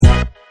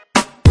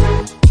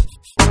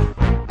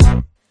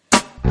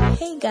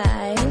Hey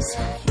guys,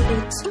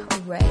 it's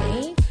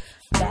Ray,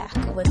 back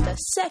with the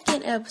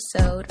second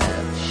episode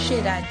of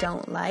Shit I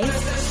Don't Like.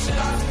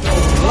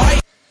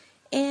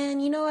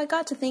 And I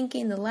got to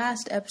thinking the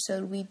last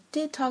episode we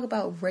did talk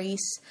about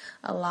race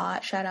a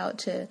lot. Shout out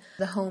to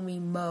the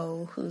homie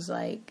Mo, who's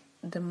like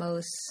the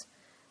most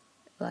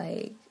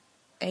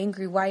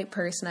angry white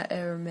person I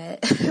ever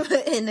met,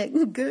 but in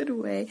a good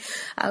way.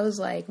 I was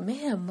like,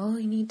 man, Mo,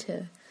 you need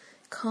to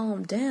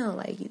calm down.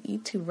 Like, you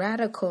too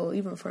radical,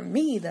 even for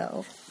me,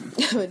 though.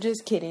 But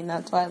just kidding.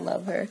 That's why I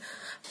love her.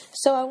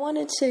 So I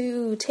wanted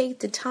to take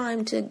the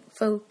time to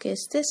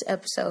focus this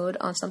episode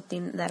on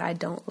something that I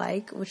don't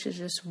like, which is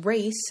just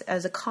race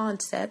as a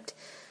concept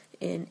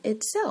in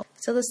itself.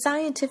 So the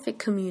scientific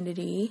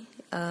community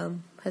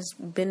has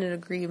been in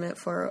agreement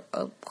for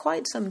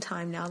quite some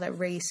time now that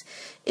race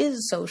is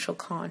a social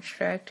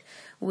construct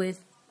with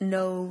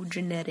no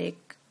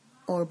genetic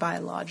or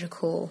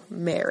biological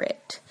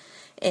merit.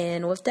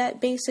 And what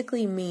that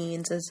basically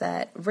means is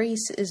that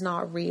race is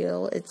not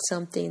real. It's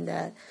something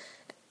that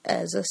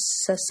as a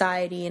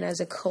society and as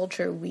a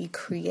culture we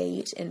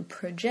create and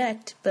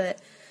project, but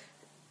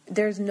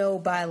there's no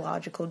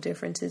biological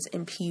differences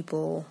in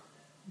people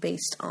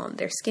based on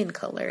their skin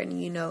color.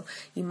 And you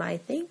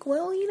might think,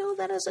 well,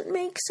 that doesn't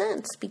make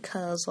sense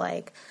because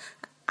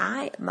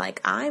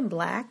I'm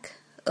black,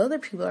 other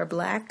people are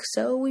black,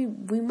 so we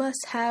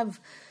must have,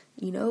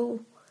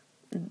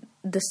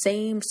 the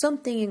same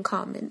something in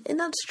common. And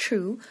that's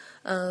true.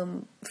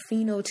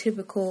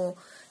 Phenotypical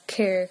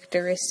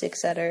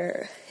characteristics that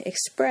are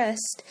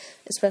expressed,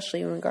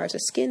 especially in regards to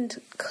skin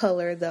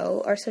color,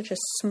 though, are such a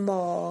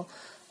small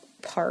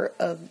part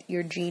of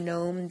your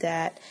genome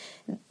that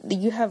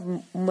you have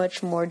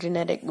much more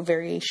genetic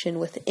variation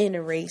within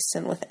a race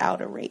than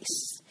without a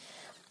race.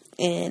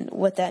 And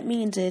what that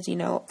means is,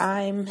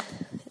 I'm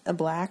a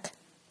black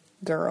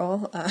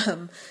girl,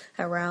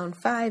 around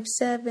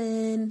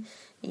 5'7",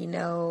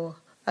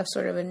 I've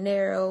sort of a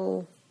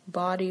narrow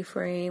body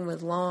frame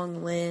with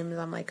long limbs.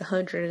 I'm like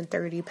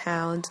 130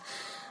 pounds.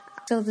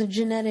 So the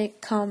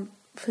genetic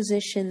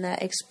composition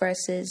that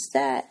expresses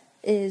that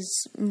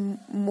is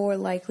more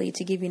likely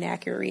to give you an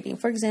accurate reading.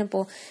 For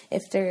example,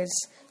 if there's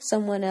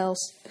someone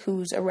else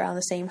who's around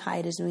the same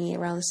height as me,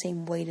 around the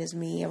same weight as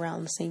me,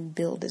 around the same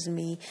build as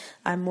me,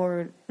 I'm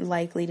more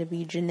likely to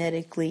be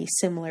genetically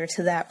similar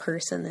to that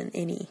person than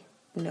any,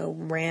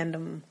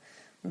 random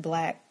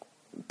black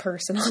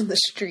person on the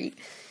street.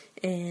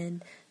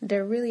 And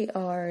there really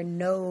are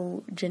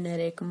no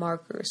genetic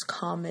markers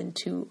common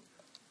to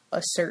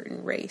a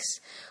certain race,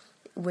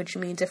 which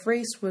means if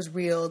race was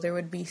real, there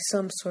would be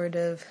some sort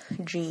of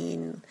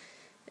gene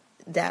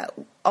that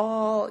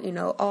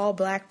all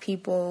black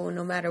people,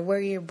 no matter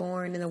where you're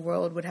born in the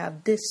world, would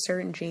have this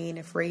certain gene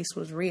if race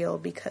was real,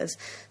 because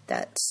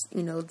that's,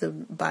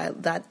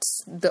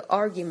 that's the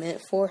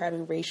argument for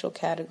having racial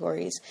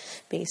categories,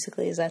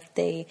 basically, is that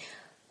they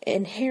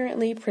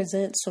inherently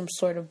present some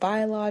sort of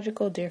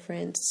biological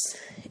difference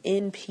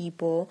in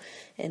people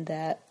and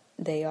that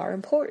they are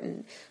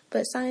important.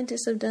 But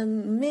scientists have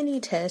done many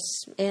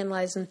tests,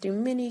 analyzed them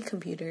through many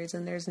computers,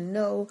 and there's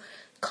no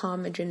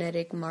common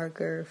genetic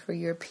marker for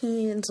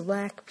Europeans,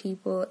 black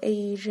people,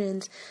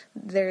 Asians.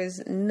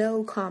 There's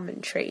no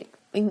common trait.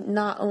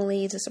 Not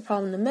only is this a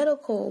problem in the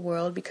medical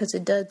world, because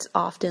it does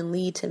often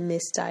lead to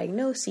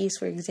misdiagnoses.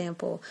 For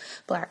example,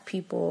 black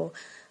people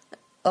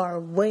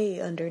are way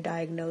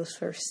underdiagnosed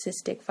for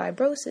cystic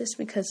fibrosis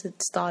because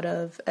it's thought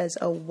of as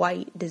a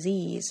white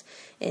disease,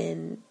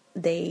 and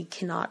they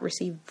cannot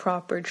receive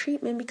proper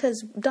treatment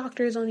because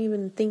doctors don't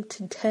even think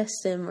to test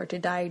them or to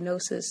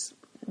diagnose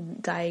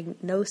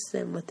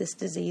them with this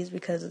disease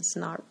because it's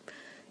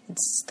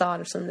thought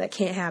of something that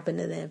can't happen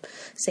to them.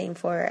 Same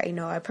for,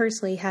 I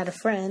personally had a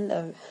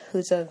friend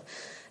who's of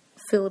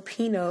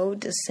Filipino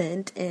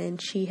descent,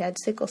 and she had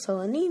sickle cell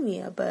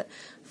anemia, but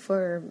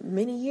for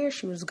many years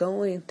she was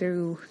going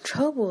through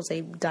troubles.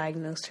 They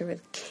diagnosed her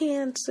with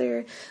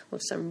cancer,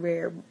 with some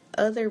rare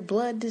other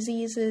blood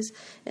diseases,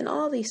 and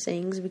all these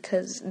things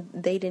because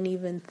they didn't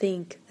even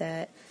think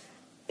that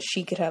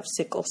she could have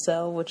sickle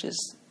cell, which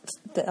is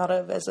thought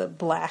of as a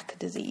black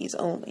disease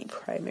only,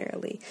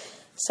 primarily.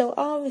 So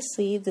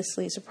obviously this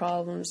leads to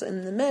problems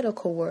in the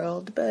medical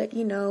world, but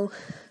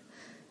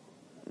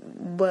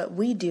what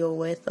we deal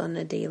with on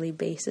a daily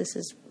basis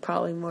is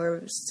probably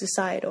more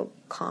societal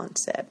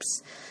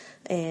concepts,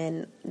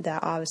 and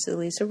that obviously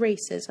leads to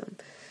racism.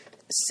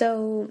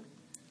 So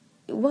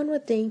one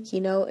would think,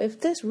 if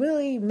this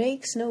really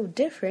makes no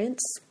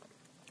difference,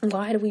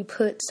 why do we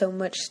put so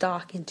much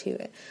stock into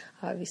it?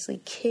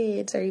 Obviously,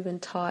 kids are even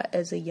taught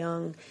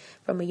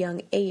from a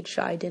young age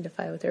to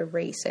identify with their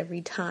race.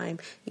 Every time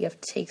you have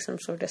to take some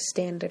sort of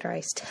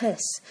standardized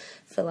tests,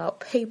 fill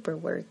out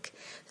paperwork.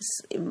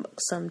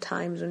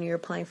 Sometimes when you're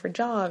applying for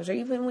jobs, or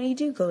even when you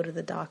do go to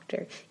the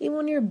doctor, even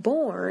when you're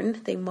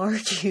born, they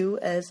mark you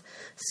as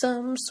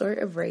some sort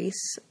of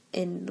race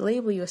and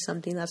label you as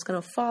something that's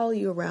going to follow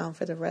you around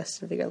for the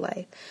rest of your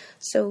life.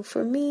 So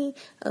for me,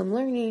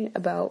 learning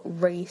about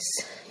race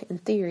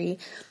and theory,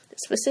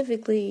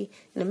 specifically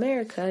in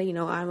America,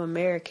 I'm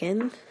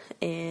American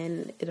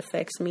and it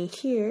affects me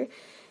here.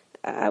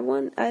 I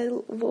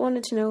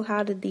wanted to know,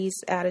 how did these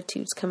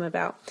attitudes come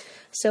about?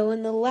 So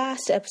in the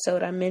last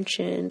episode, I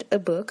mentioned a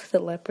book, The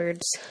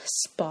Leopard's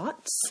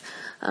Spots,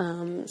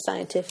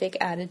 Scientific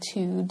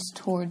Attitudes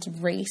Towards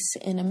Race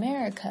in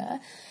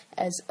America,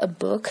 as a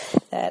book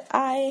that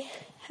I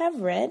have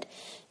read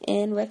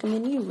and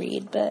recommend you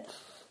read. But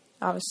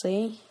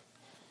obviously,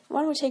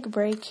 why don't we take a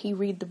break, you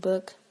read the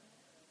book.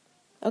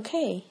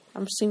 Okay,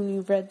 I'm assuming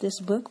you've read this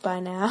book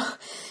by now,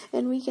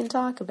 and we can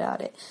talk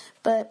about it.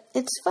 But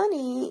it's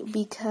funny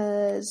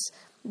because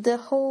the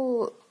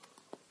whole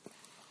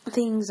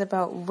things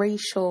about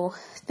racial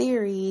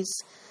theories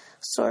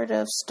sort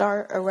of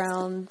start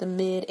around the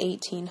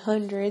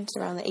mid-1800s,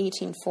 around the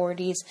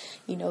 1840s.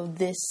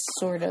 This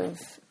sort of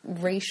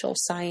racial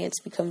science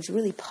becomes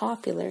really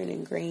popular and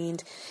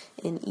ingrained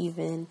in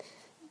even,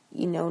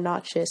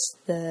 not just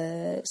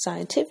the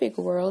scientific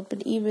world,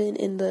 but even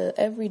in the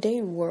everyday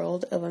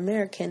world of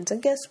Americans. I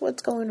guess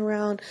what's going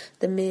around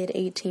the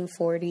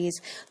mid-1840s,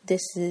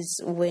 this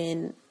is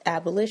when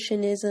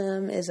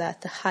abolitionism is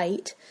at the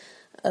height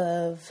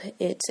of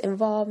its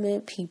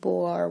involvement.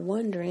 People are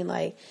wondering,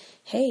 like,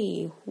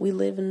 hey, we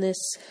live in this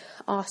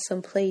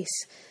awesome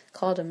place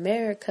called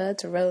America.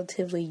 It's a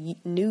relatively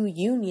new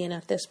union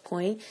at this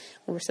point.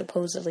 We're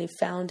supposedly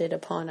founded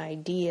upon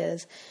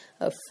ideas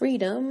of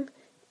freedom,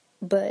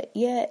 but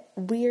yet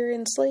we're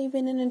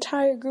enslaving an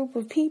entire group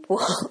of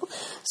people.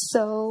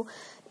 So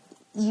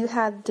you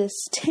had this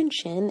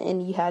tension,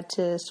 and you had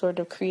to sort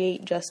of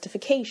create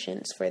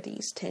justifications for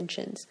these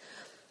tensions.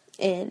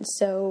 And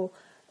so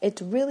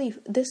it's really,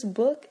 this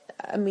book,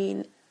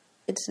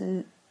 it's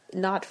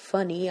not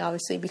funny,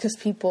 obviously, because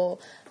people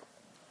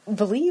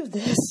believe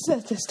this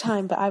at this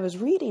time, but I was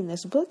reading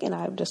this book and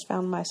I just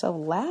found myself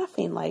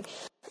laughing,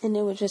 and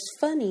it was just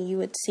funny. You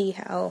would see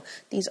how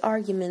these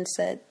arguments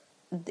that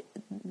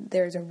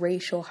there's a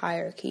racial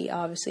hierarchy,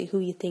 obviously, who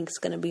you think is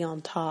going to be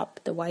on top,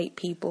 the white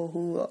people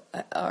who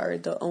are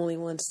the only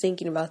ones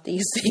thinking about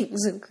these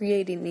things and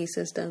creating these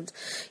systems.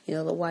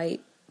 The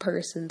white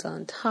person's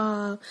on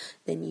top,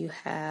 then you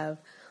have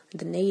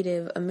the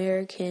Native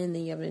American,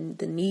 then you have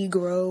the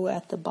Negro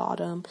at the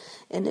bottom,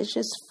 and it's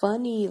just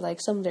funny,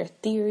 some of their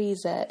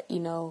theories that,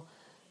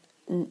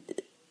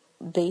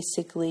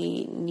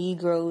 basically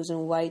Negroes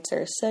and whites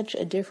are such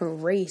a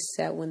different race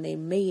that when they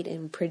mate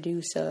and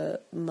produce a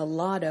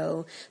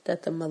mulatto,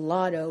 that the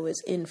mulatto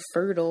is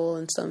infertile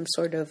and some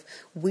sort of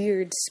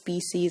weird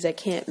species that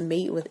can't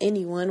mate with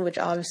anyone, which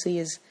obviously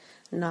is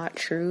not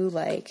true.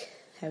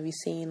 Have you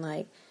seen,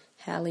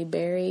 Halle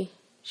Berry?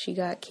 She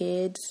got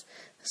kids.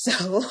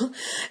 So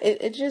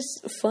it's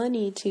just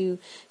funny to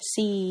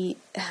see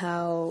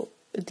how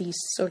these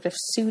sort of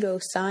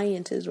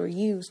pseudosciences were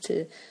used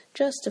to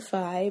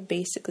justify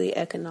basically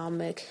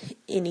economic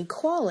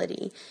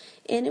inequality.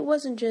 And it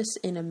wasn't just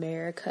in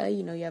America.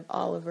 You have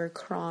Oliver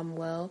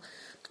Cromwell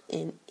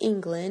in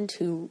England,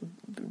 who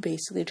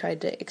basically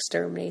tried to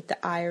exterminate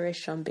the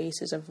Irish on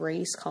basis of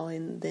race,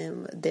 calling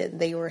them that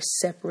they were a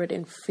separate,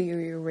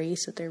 inferior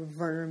race, that they're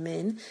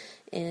vermin.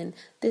 And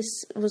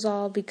this was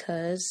all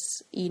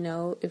because,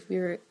 if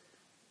you're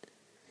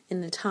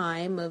in a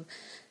time of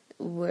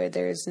where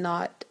there's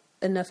not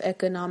enough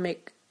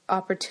economic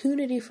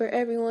opportunity for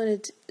everyone,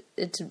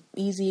 it's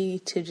easy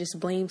to just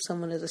blame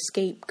someone as a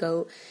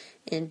scapegoat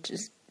and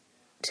just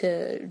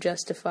to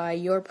justify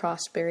your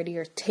prosperity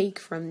or take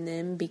from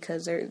them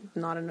because there's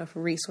not enough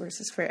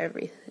resources for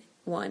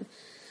everyone.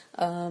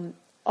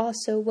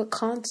 Also, what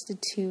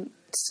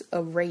constitutes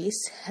a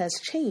race has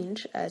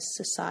changed as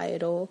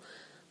societal,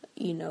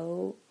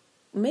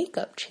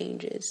 makeup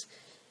changes.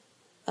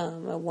 At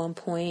one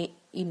point,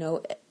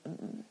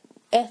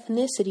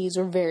 ethnicities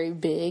were very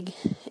big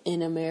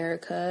in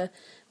America,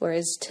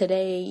 whereas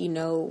today,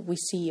 we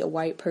see a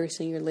white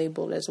person, you're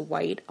labeled as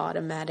white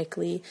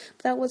automatically.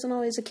 But that wasn't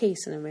always the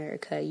case in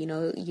America.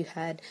 You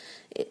had,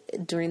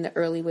 during the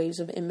early waves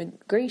of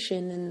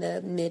immigration in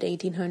the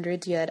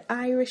mid-1800s, you had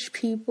Irish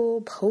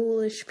people,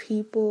 Polish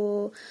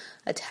people,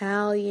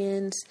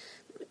 Italians,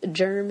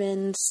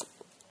 Germans,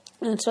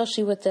 and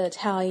especially with the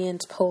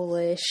Italians,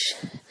 Polish,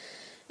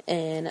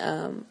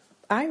 and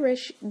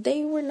Irish,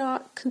 they were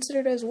not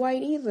considered as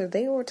white either.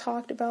 They were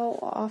talked about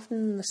often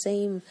in the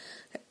same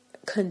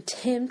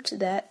contempt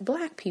that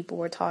black people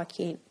were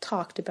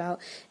talked about,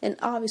 and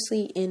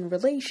obviously in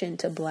relation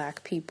to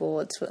black people.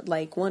 It's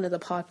like one of the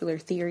popular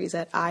theories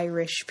that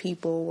Irish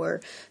people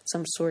were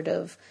some sort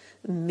of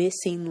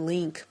missing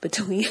link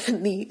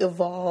between the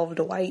evolved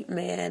white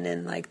man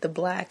and the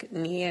black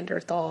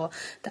Neanderthal.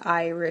 The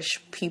Irish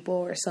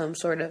people were some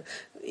sort of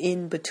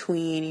in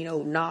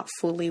between, not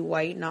fully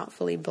white, not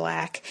fully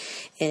black.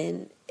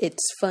 And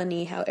it's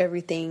funny how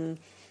everything,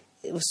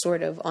 it was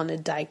sort of on a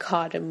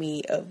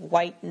dichotomy of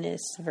whiteness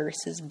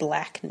versus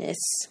blackness,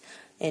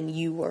 and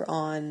you were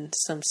on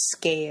some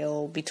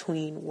scale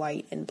between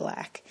white and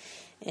black.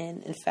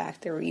 And in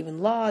fact, there were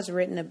even laws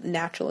written,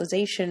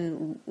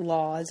 naturalization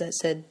laws, that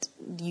said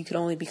you could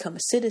only become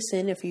a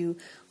citizen if you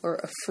were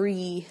a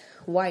free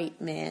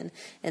white man.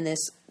 And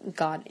this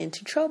got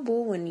into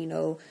trouble when,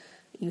 you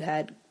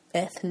had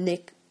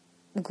ethnic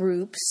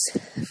groups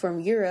from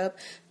Europe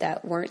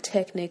that weren't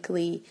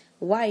technically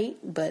white,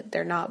 but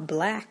they're not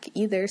black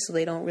either, so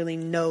they don't really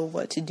know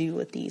what to do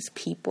with these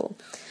people.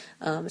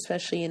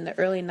 Especially in the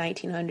early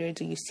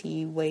 1900s, you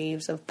see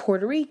waves of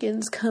Puerto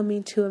Ricans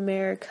coming to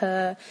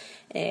America,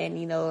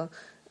 and,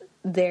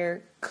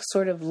 they're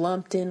sort of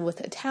lumped in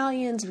with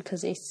Italians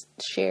because they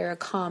share a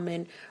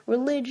common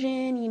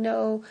religion,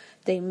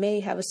 they may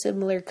have a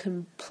similar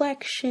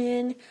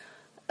complexion,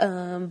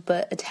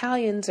 but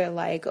Italians are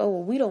like, oh,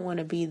 well, we don't want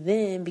to be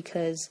them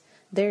because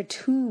they're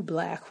too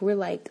black. We're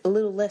like a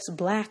little less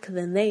black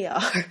than they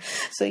are.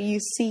 So you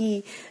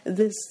see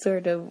this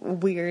sort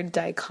of weird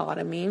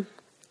dichotomy.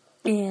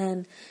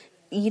 And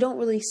you don't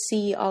really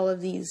see all of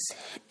these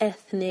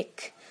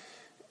ethnic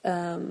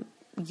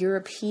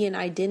European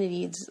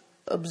identities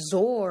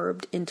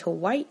absorbed into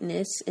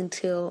whiteness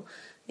until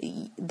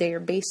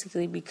they're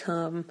basically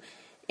become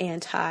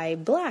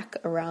anti-black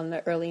around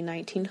the early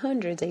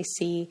 1900s. They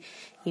see,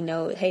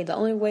 hey, the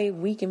only way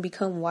we can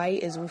become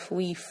white is if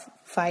we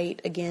fight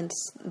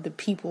against the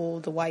people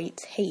the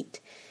whites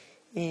hate.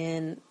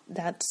 And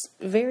that's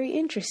very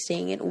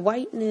interesting. And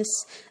whiteness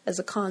as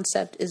a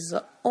concept is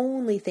the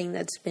only thing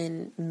that's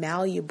been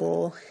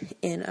malleable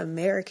in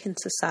American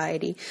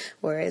society.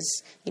 Whereas,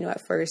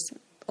 at first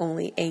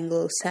only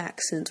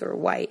Anglo-Saxons were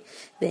white.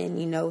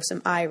 Then,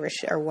 some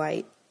Irish are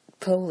white.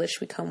 Polish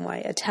become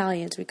white.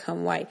 Italians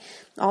become white.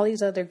 All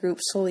these other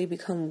groups slowly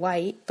become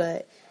white,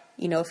 but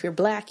if you're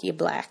black, you're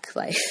black.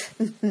 Like,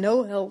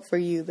 no help for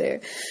you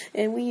there.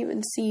 And we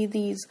even see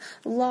these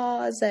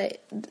laws that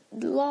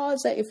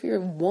if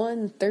you're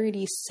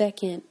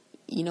 1/32nd,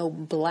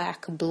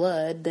 black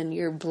blood, then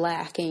you're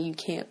black and you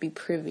can't be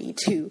privy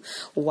to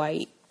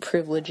white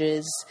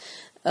privileges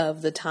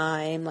of the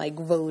time, like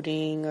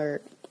voting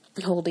or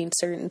holding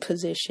certain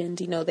positions.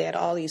 They had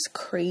all these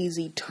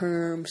crazy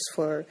terms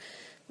for,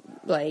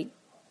 like,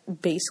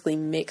 basically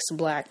mixed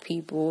black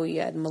people. You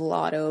had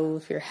mulatto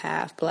if you're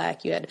half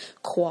black. You had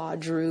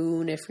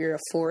quadroon if you're a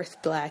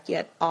fourth black. You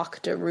had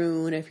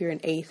octoroon if you're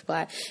an eighth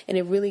black. And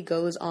it really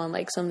goes on,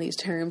 like, some of these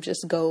terms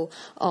just go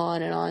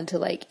on and on to,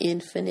 like,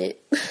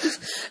 infinite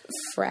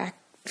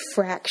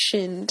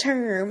fraction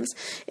terms.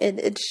 And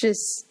it's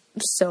just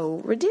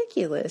so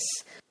ridiculous.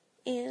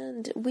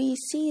 And we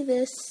see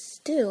this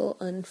still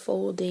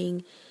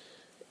unfolding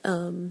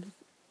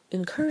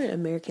in current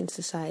American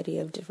society,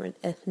 of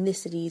different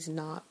ethnicities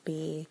not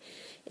being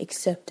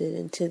accepted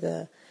into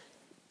the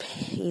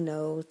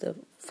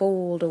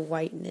fold of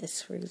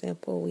whiteness. For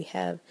example, we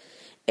have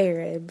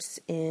Arabs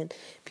and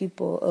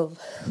people of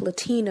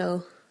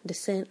Latino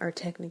descent are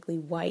technically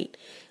white.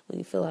 When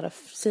you fill out a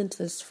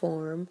census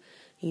form,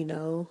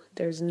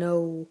 there's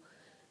no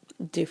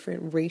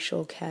different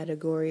racial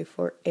category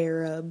for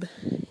Arab.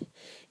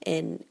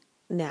 And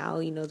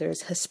now,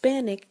 there's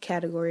Hispanic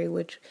category,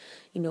 which,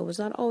 was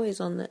not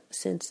always on the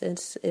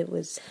census. It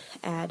was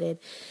added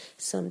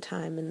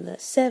sometime in the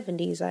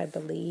 70s, I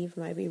believe.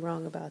 Might be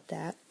wrong about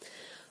that.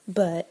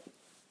 But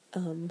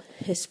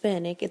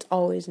Hispanic, it's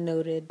always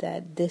noted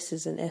that this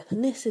is an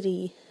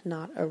ethnicity,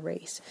 not a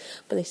race.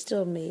 But they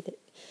still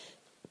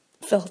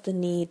felt the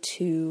need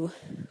to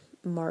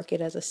mark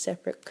it as a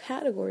separate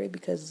category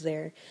because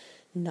they're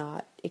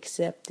not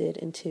accepted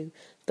into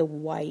the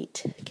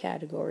white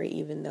category,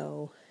 even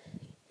though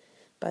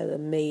by the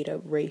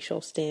made-up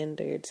racial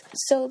standards.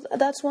 So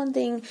that's one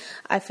thing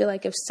I feel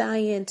like if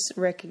science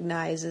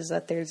recognizes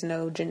that there's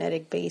no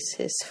genetic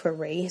basis for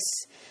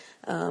race,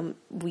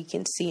 we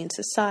can see in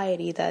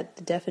society that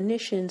the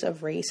definitions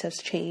of race has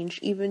changed.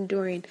 Even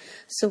during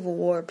Civil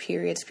War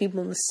periods,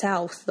 people in the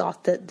South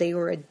thought that they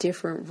were a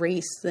different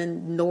race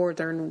than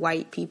Northern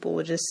white people,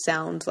 which just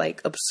sounds like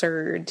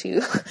absurd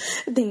to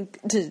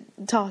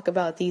talk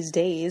about these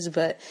days,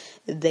 but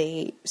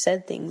they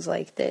said things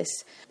like this.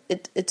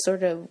 It's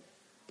sort of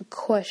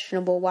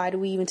questionable. Why do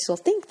we even still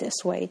think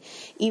this way?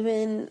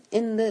 Even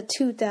in the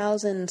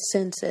 2000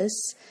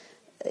 census,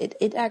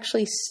 it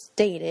actually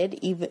stated,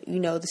 even,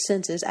 the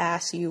census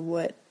asks you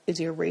what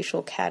is your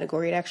racial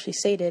category. It actually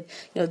stated,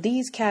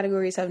 these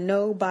categories have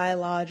no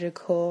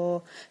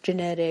biological,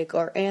 genetic,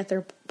 or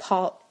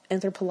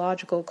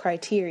anthropological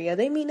criteria.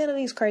 They mean none of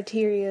these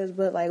criteria,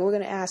 but, like, we're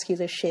going to ask you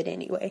this shit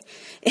anyway.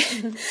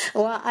 And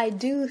while I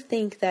do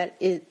think that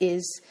it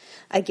is,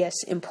 I guess,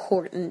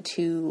 important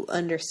to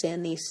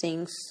understand these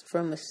things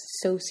from a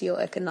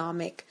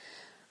socioeconomic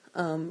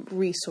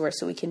resource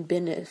so we can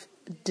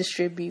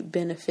distribute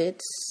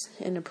benefits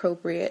in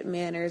appropriate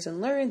manners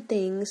and learn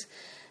things,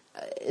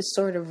 it's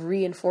sort of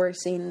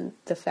reinforcing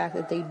the fact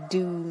that they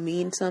do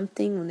mean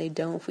something when they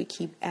don't, if we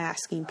keep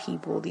asking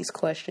people these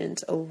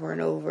questions over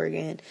and over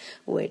again,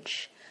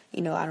 which, I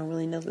don't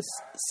really know the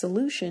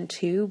solution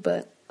to,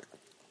 but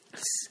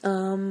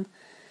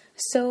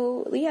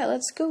so yeah,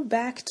 let's go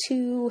back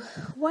to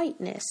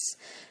whiteness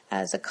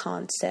as a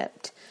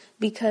concept,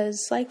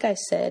 because like I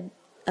said,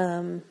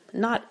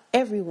 not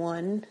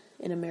everyone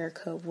in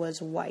America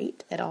was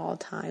white at all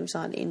times.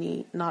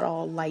 Not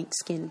all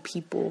light-skinned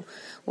people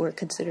were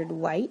considered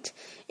white.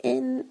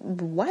 And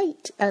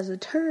white as a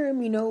term,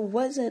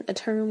 wasn't a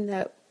term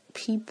that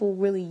people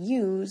really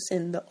used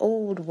in the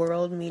old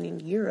world, meaning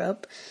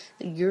Europe.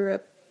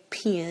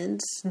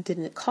 Europeans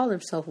didn't call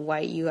themselves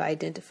white. You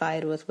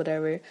identified with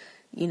whatever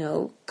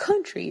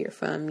country you're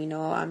from.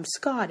 I'm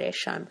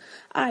Scottish, I'm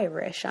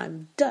Irish,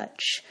 I'm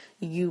Dutch.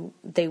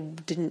 They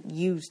didn't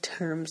use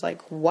terms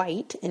like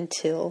white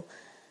until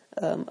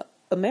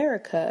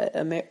America.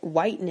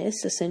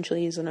 Whiteness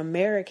essentially is an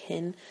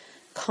American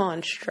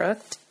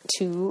construct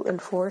to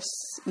enforce,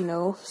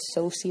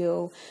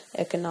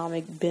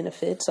 socioeconomic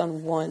benefits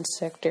on one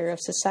sector of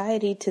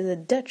society to the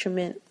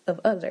detriment of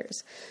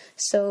others.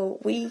 So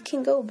we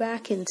can go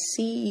back and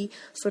see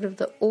sort of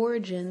the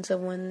origins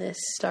of when this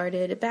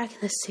started back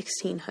in the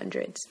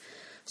 1600s.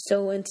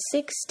 So in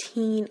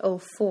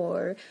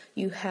 1604,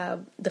 you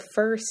have the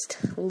first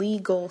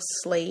legal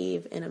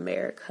slave in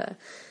America.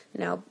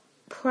 Now,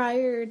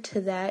 prior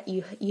to that,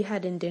 you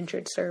had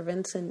indentured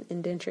servants, and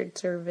indentured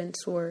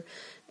servants were,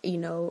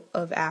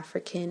 of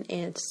African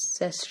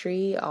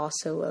ancestry,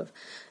 also of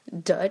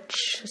Dutch,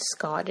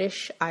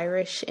 Scottish,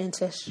 Irish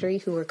ancestry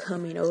who were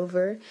coming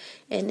over.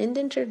 And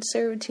indentured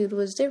servitude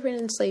was different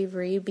than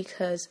slavery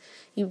because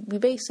you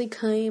basically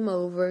came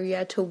over, you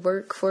had to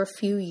work for a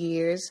few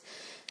years,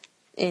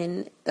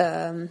 and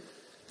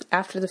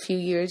after the few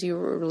years you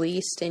were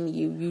released, and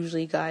you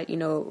usually got,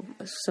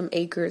 some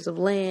acres of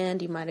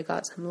land. You might have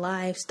got some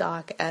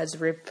livestock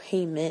as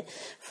repayment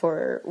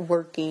for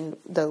working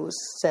those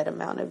set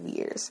amount of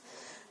years.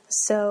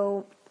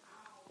 So,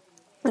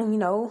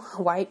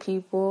 white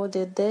people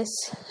did this,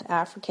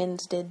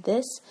 Africans did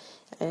this,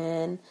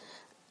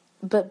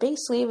 but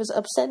basically it was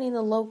upsetting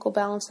the local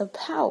balance of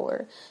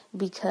power,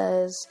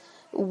 because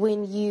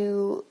when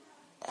you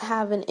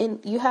have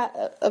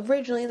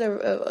originally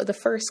the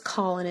first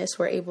colonists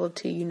were able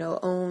to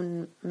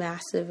own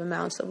massive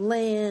amounts of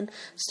land,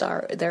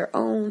 start their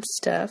own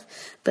stuff,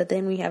 but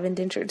then we have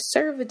indentured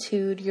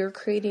servitude. You're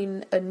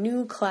creating a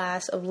new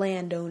class of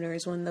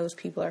landowners when those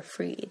people are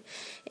freed,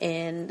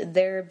 and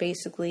they're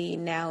basically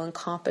now in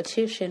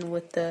competition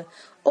with the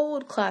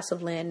old class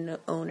of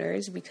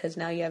landowners, because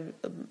now you have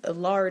a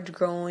large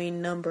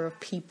growing number of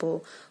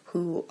people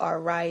who are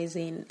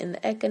rising in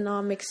the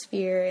economic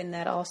sphere, and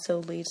that also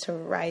leads to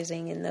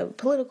rising in the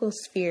political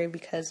sphere,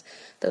 because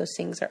those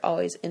things are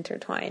always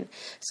intertwined.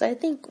 So I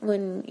think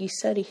when you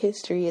study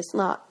history, it's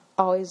not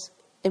always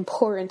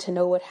important to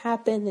know what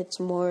happened. It's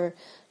more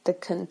the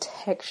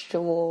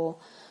contextual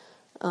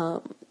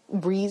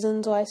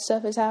reasons why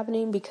stuff is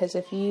happening, because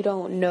if you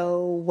don't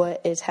know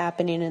what is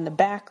happening in the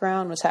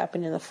background, what's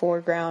happening in the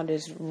foreground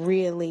is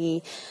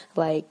really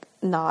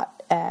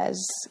not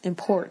as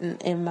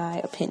important, in my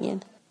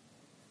opinion.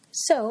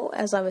 So,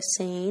 as I was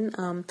saying,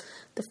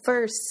 the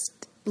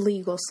first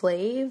legal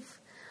slave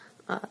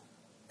in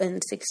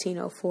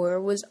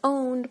 1604 was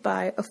owned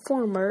by a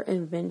former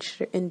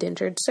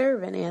indentured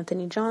servant,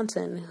 Anthony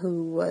Johnson,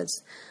 who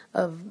was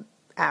of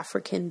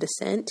African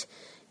descent.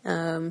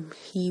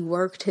 He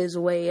worked his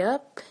way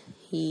up.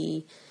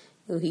 He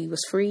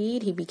was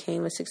freed. He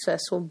became a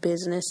successful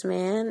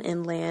businessman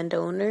and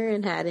landowner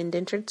and had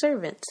indentured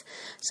servants.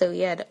 So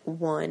he had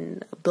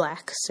one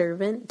black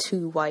servant,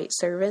 two white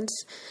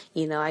servants.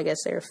 I guess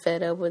they were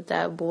fed up with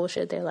that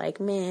bullshit. They're like,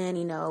 man,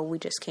 we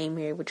just came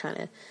here. We're trying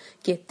to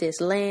get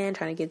this land,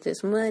 trying to get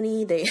this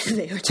money. They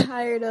were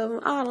tired of them.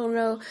 I don't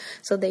know.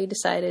 So they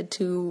decided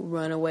to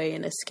run away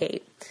and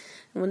escape.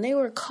 And when they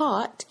were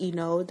caught,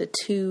 the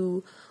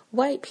two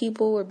white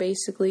people were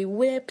basically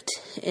whipped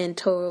and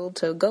told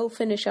to go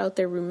finish out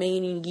their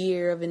remaining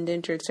year of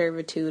indentured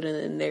servitude, and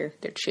then they're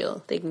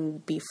chill. They can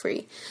be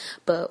free.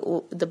 But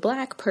the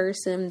black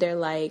person, they're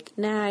like,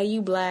 nah,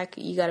 you black,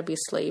 you gotta be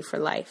a slave for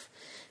life,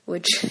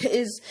 which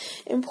is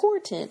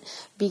important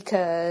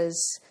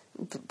because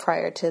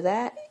prior to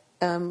that,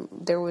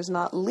 there was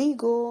not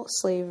legal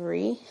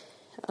slavery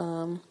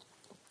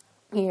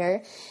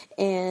here,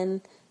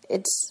 and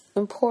it's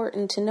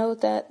important to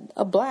note that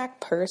a black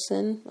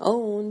person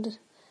owned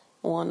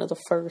one of the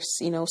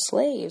first,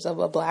 slaves of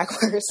a black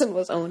person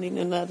was owning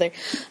another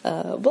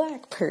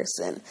black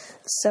person.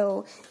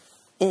 So,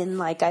 and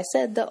like I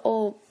said,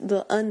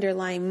 the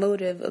underlying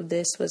motive of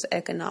this was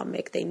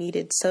economic. They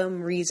needed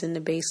some reason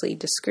to basically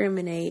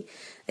discriminate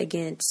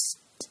against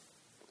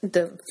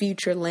the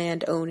future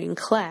land-owning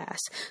class.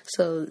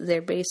 So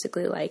they're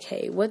basically like,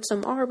 hey, what's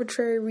some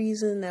arbitrary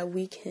reason that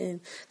we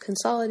can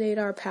consolidate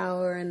our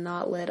power and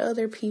not let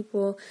other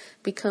people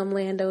become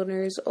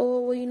landowners? Oh,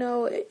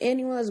 well,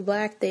 anyone that's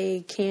black,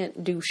 they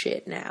can't do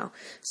shit now.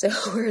 So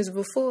whereas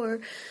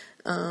before,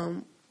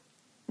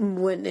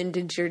 when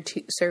indentured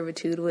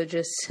servitude was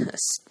just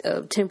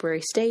a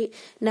temporary state,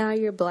 now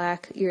you're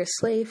black, you're a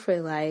slave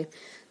for life.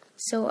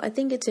 So I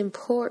think it's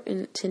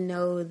important to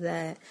know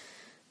that,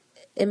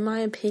 in my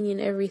opinion,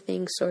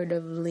 everything sort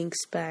of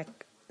links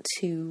back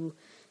to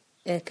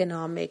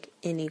economic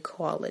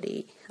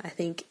inequality. I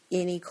think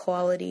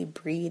inequality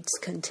breeds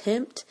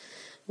contempt,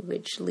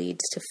 which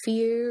leads to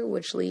fear,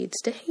 which leads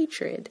to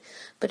hatred.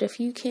 But if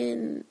you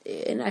can,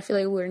 and I feel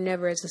like we're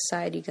never as a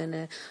society going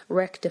to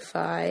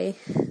rectify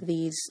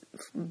these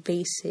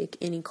basic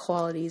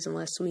inequalities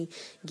unless we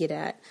get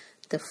at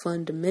the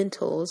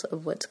fundamentals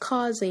of what's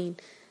causing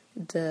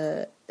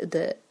the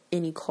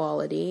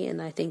inequality.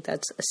 And I think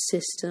that's a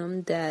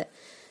system that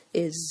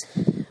is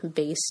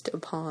based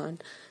upon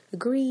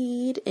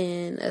greed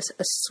and a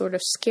sort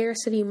of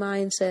scarcity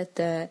mindset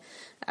that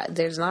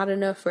there's not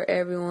enough for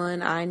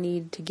everyone. I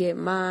need to get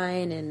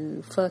mine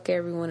and fuck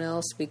everyone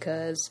else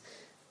because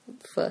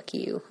fuck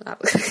you.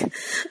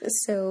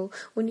 So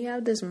when you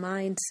have this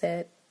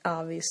mindset,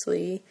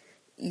 obviously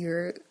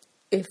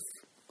if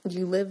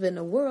you live in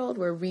a world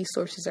where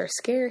resources are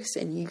scarce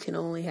and you can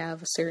only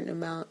have a certain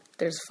amount,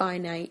 there's a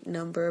finite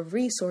number of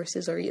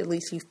resources, or at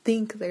least you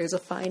think there's a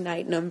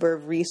finite number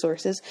of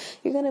resources,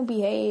 you're going to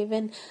behave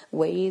in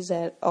ways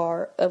that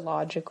are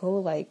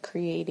illogical, like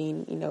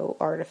creating,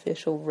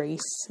 artificial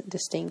race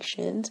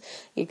distinctions.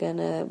 You're going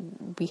to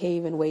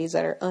behave in ways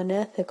that are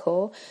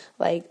unethical.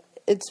 Like,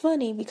 it's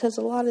funny because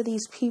a lot of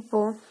these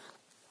people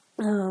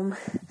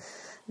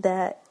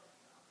that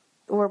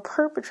were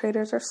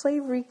perpetrators of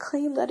slavery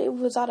claim that it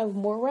was out of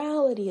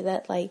morality,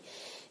 that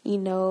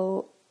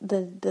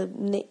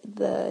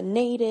the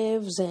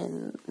natives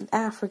and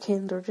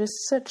Africans are just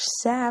such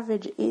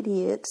savage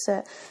idiots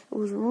that it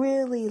was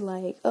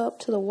really up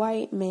to the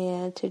white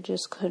man to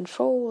just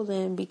control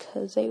them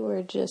because they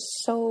were just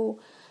so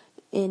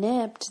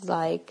inept,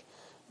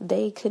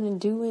 they couldn't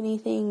do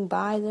anything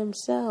by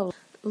themselves,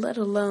 let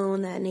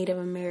alone that Native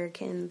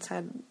Americans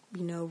had,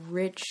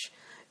 rich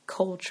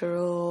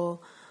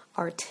cultural,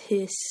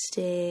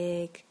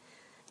 artistic,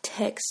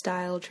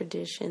 textile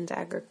traditions,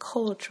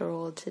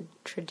 agricultural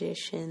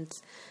traditions,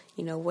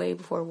 way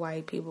before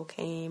white people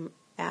came.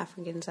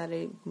 Africans had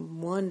a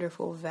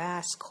wonderful,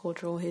 vast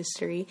cultural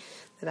history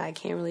that I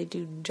can't really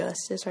do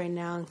justice right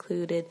now,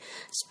 included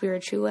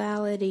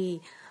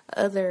spirituality,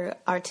 other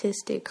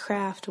artistic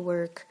craft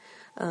work,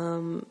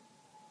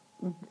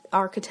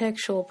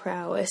 architectural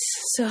prowess.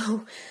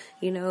 So,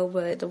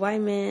 but the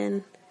white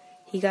man,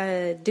 he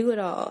gotta do it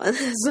all. And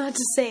that's not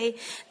to say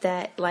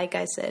that, like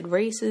I said,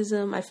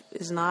 racism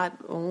is not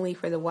only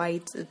for the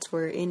whites, it's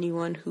for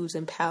anyone who's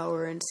in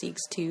power and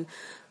seeks to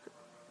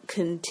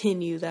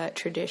continue that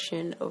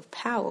tradition of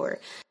power.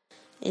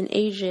 In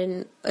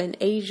Asia,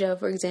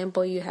 for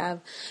example, you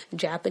have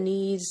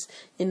Japanese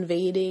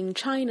invading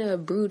China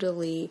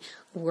brutally,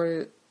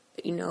 where,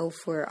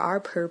 for our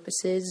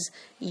purposes,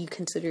 you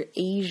consider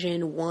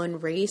Asian one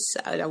race.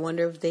 I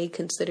wonder if they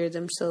consider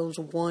themselves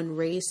one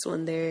race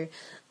when they're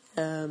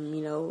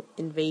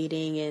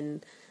invading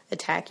and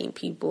attacking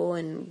people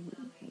and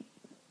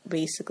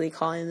basically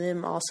calling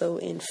them also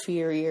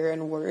inferior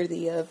and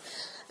worthy of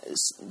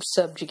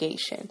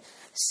subjugation.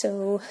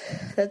 So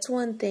that's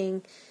one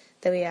thing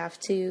that we have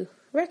to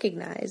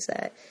recognize,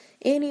 that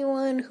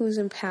anyone who's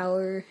in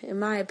power, in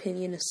my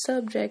opinion, is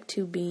subject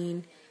to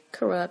being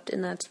corrupt,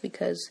 and that's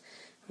because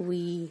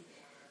we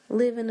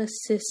live in a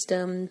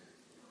system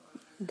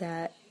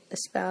that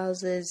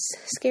espouses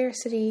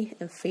scarcity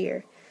and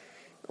fear.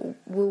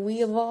 Will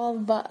we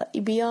evolve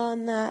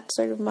beyond that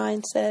sort of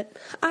mindset?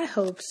 I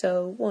hope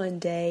so, one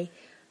day.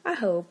 I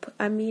hope.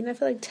 I feel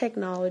like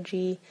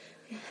technology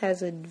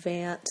has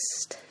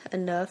advanced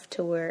enough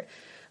to where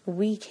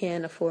we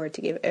can afford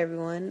to give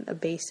everyone a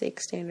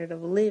basic standard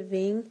of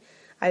living.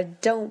 I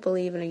don't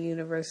believe in a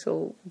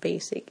universal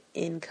basic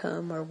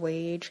income or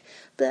wage,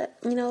 but,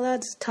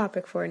 that's a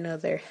topic for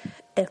another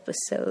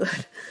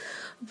episode.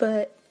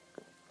 But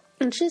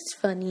it's just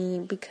funny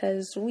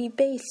because we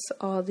base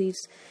all these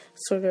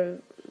sort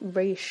of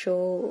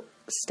racial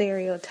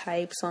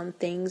stereotypes on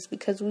things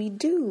because we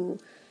do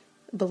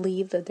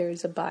believe that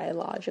there's a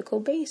biological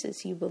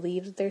basis. You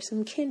believe that there's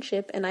some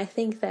kinship, and I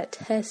think that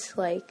tests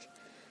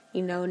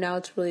now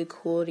it's really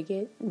cool to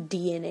get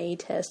DNA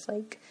tests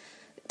like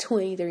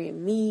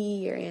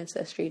 23andMe or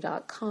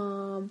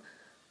Ancestry.com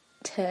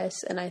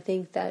tests, and I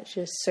think that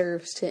just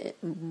serves to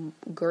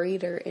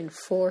greater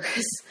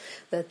enforce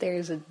that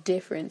there's a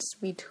difference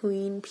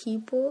between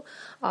people.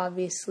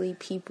 Obviously,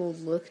 people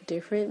look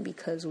different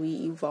because we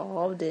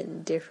evolved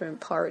in different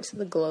parts of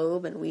the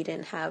globe and we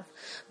didn't have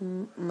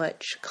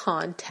much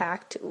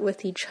contact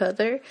with each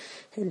other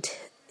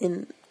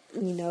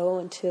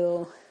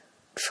until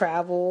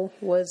travel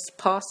was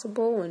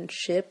possible and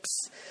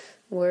ships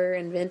were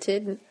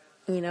invented.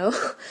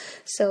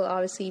 So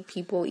obviously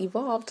people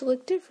evolved to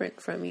look different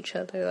from each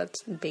other.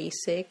 That's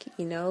basic,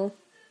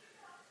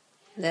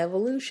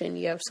 evolution.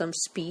 You have some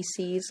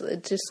species,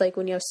 it's just like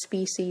when you have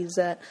species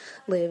that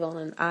live on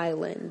an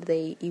island,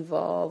 they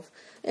evolve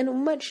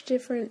in much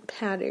different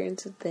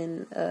patterns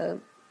than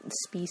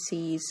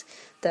species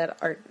that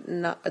are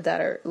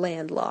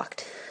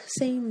landlocked.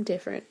 Same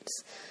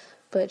difference,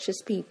 but it's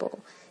just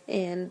people.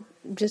 And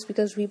just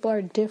because people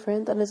are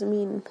different, that doesn't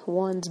mean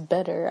one's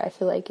better. I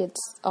feel like it's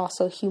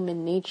also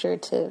human nature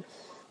to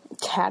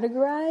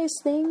categorize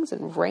things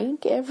and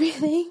rank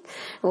everything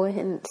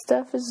when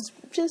stuff is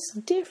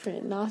just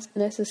different, not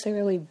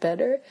necessarily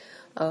better.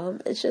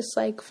 It's just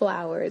like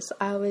flowers.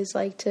 I always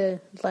like to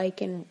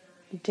liken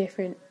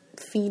different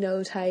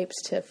phenotypes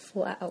to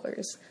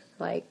flowers.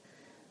 Like,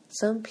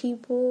 some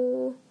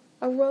people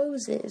are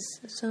roses,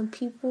 some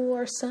people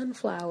are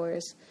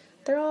sunflowers.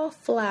 They're all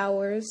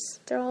flowers.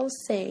 They're all the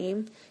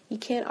same. You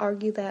can't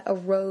argue that a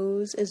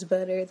rose is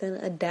better than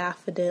a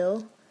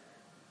daffodil.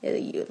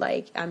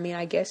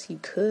 I guess you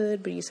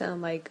could, but you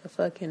sound like a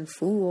fucking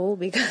fool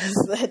because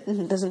that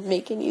doesn't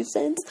make any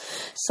sense.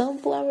 Some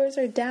flowers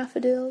are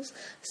daffodils,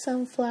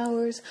 some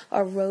flowers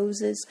are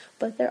roses,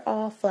 but they're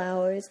all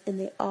flowers and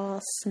they all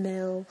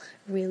smell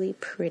really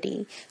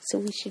pretty. So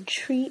we should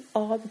treat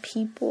all the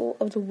people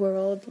of the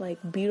world like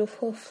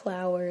beautiful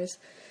flowers.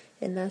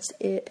 And that's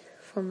it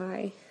for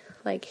my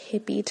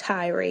hippie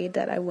tirade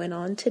that I went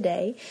on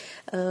today.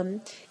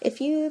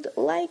 If you'd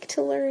like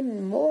to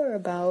learn more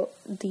about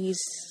these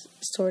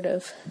sort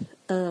of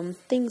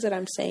things that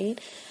I'm saying,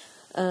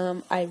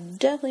 I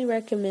definitely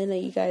recommend that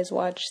you guys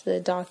watch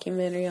the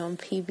documentary on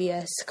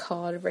PBS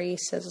called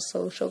Race as a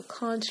Social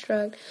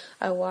Construct.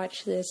 I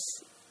watched this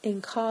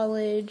in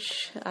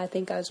college. I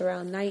think I was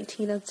around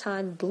 19 at the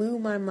time. Blew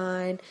my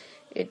mind.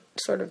 It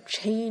sort of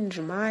changed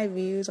my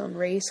views on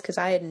race because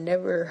I had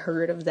never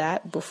heard of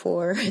that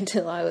before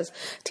until I was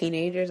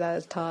teenagers. I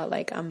was taught,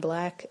 I'm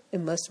black. It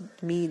must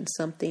mean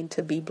something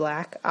to be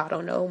black. I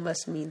don't know. It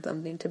must mean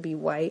something to be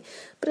white.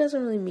 But it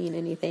doesn't really mean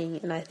anything.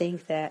 And I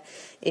think that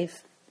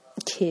if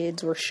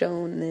kids were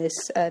shown this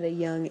at a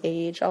young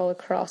age all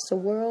across the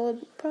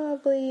world,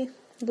 probably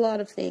a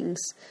lot of things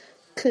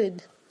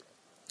could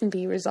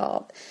be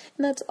resolved.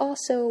 And that's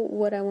also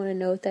what I want to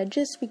note, that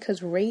just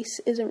because race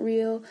isn't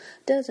real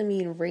doesn't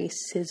mean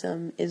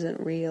racism isn't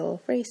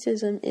real.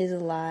 Racism is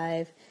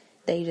alive.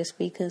 They just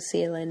be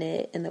concealing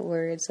it, in the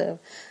words of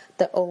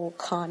the old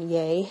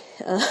Kanye.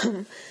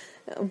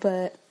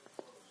 But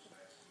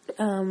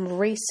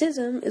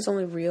racism is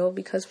only real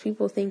because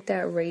people think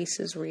that race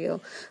is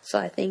real. So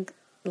I think,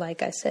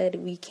 like I said,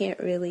 we can't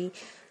really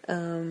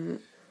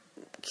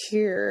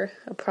cure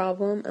a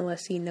problem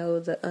unless you know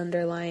the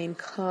underlying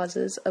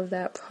causes of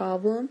that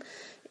problem.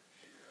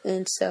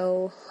 And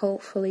so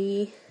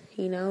hopefully,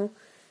 you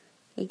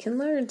can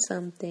learn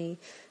something.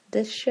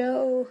 This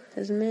show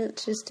is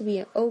meant just to be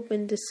an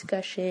open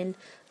discussion.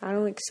 I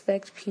don't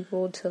expect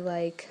people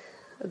to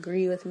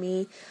agree with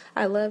me.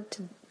 I love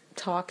to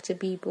talk to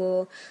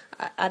people.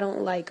 I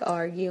don't like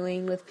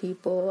arguing with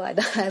people. I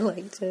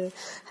like to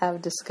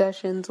have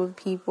discussions with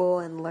people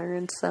and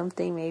learn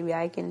something. Maybe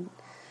I can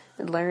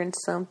learn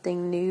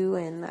something new,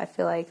 and I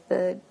feel like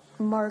the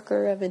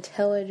marker of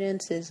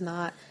intelligence is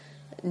not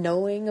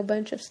knowing a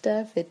bunch of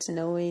stuff, it's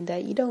knowing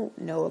that you don't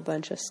know a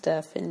bunch of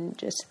stuff and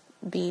just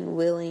being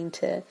willing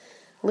to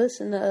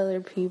listen to other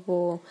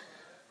people.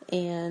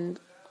 And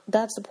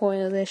that's the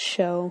point of this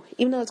show.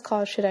 Even though it's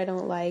called Shit I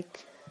Don't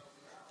Like,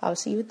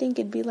 obviously you would think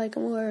it'd be a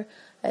more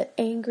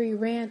angry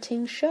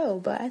ranting show,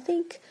 but I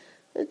think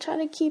I'm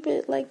trying to keep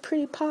it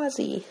pretty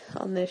posy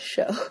on this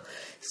show.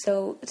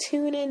 So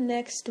tune in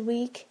next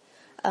week.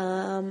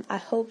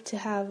 I hope to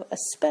have a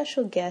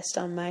special guest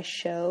on my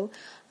show,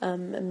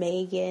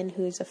 Megan,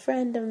 who's a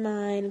friend of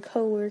mine,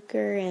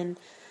 coworker, and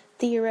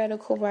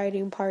theoretical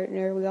writing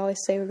partner. We always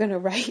say we're going to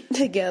write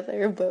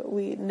together, but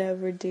we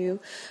never do.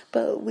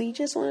 But we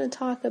just want to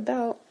talk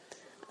about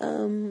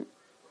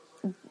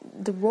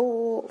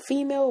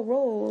female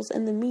roles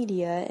in the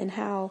media, and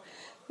how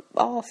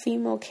all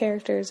female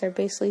characters are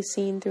basically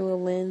seen through a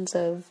lens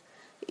of,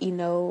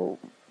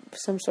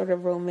 some sort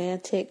of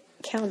romantic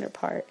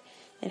counterpart.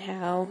 And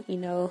how,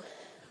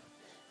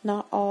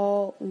 not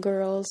all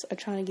girls are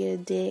trying to get a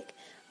dick,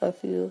 or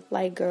if you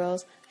like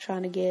girls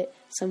trying to get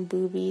some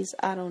boobies.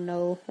 I don't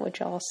know what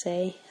y'all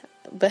say,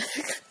 but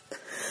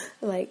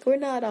we're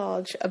not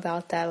all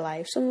about that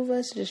life. Some of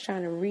us are just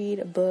trying to read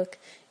a book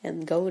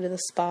and go to the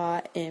spa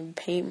and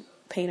paint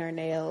our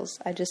nails.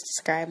 I just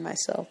described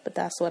myself, but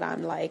that's what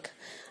I'm like.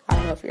 I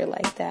don't know if you're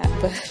like that,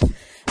 but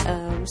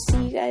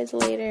see you guys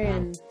later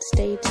and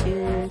stay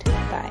tuned.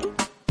 Bye.